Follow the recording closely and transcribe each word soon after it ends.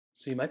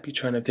So you might be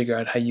trying to figure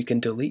out how you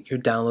can delete your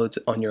downloads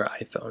on your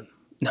iPhone.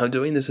 Now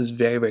doing this is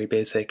very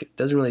basic. It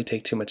doesn't really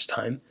take too much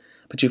time,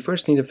 but you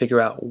first need to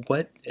figure out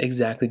what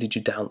exactly did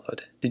you download.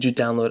 Did you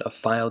download a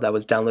file that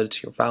was downloaded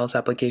to your Files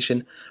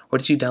application, or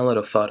did you download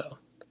a photo?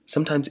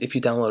 Sometimes if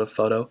you download a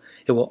photo,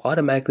 it will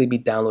automatically be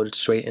downloaded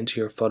straight into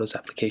your Photos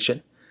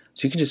application.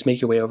 So you can just make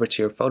your way over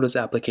to your Photos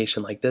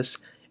application like this,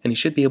 and you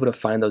should be able to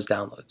find those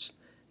downloads.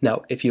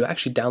 Now, if you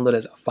actually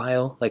downloaded a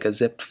file, like a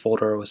zipped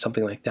folder or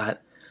something like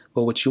that,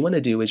 well, what you want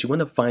to do is you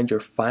want to find your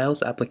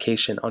Files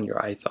application on your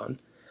iPhone.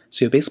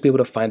 So you'll basically be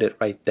able to find it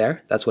right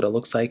there. That's what it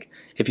looks like.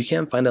 If you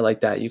can't find it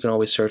like that, you can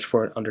always search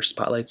for it under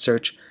Spotlight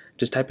Search.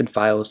 Just type in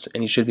Files,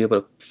 and you should be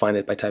able to find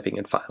it by typing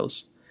in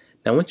Files.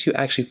 Now, once you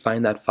actually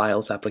find that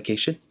Files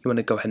application, you want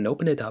to go ahead and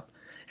open it up,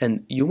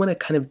 and you want to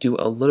kind of do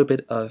a little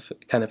bit of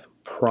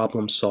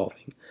problem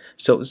solving.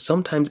 So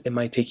sometimes it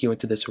might take you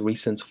into this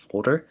Recents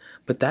folder,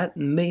 but that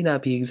may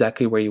not be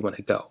exactly where you want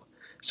to go.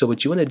 So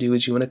what you want to do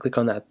is you want to click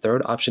on that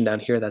third option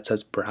down here that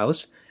says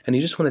Browse, and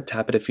you just want to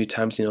tap it a few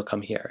times and you'll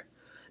come here.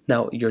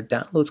 Now, your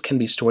downloads can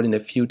be stored in a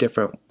few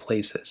different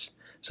places.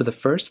 So the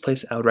first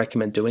place I would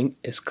recommend doing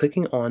is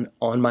clicking on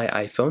My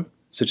iPhone.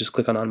 So just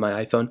click on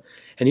My iPhone,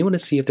 and you want to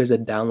see if there's a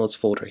Downloads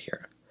folder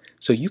here.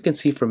 So you can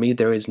see for me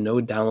there is no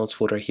Downloads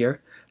folder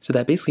here. So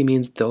that basically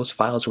means those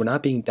files were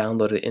not being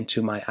downloaded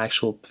into my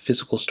actual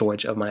physical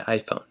storage of my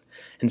iPhone.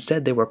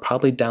 Instead, they were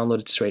probably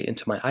downloaded straight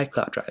into my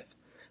iCloud drive.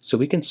 So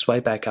we can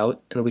swipe back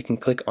out and we can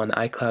click on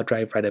iCloud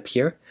Drive right up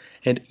here,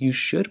 and you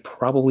should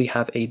probably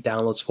have a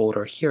Downloads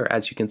folder here.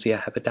 As you can see, I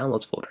have a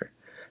Downloads folder.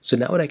 So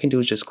now what I can do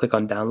is just click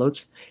on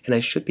Downloads, and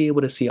I should be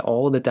able to see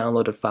all the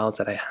downloaded files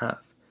that I have.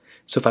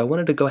 So if I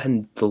wanted to go ahead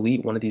and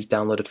delete one of these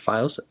downloaded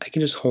files, I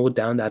can just hold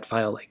down that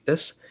file like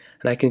this,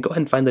 and I can go ahead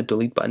and find the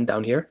delete button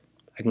down here.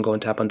 I can go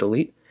and tap on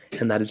delete,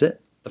 and that is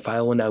it. The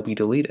file will now be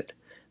deleted.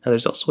 Now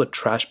there's also a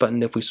trash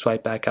button. If we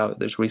swipe back out,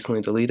 there's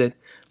recently deleted,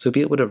 so we'll be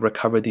able to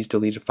recover these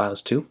deleted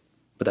files too.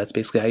 But that's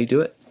basically how you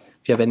do it.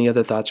 If you have any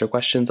other thoughts or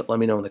questions, let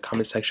me know in the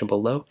comment section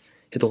below.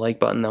 Hit the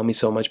like button, that would mean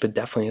so much, but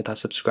definitely hit that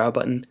subscribe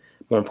button.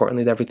 More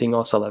importantly than everything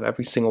else, I love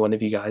every single one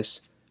of you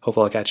guys.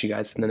 Hopefully I'll catch you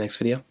guys in the next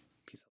video.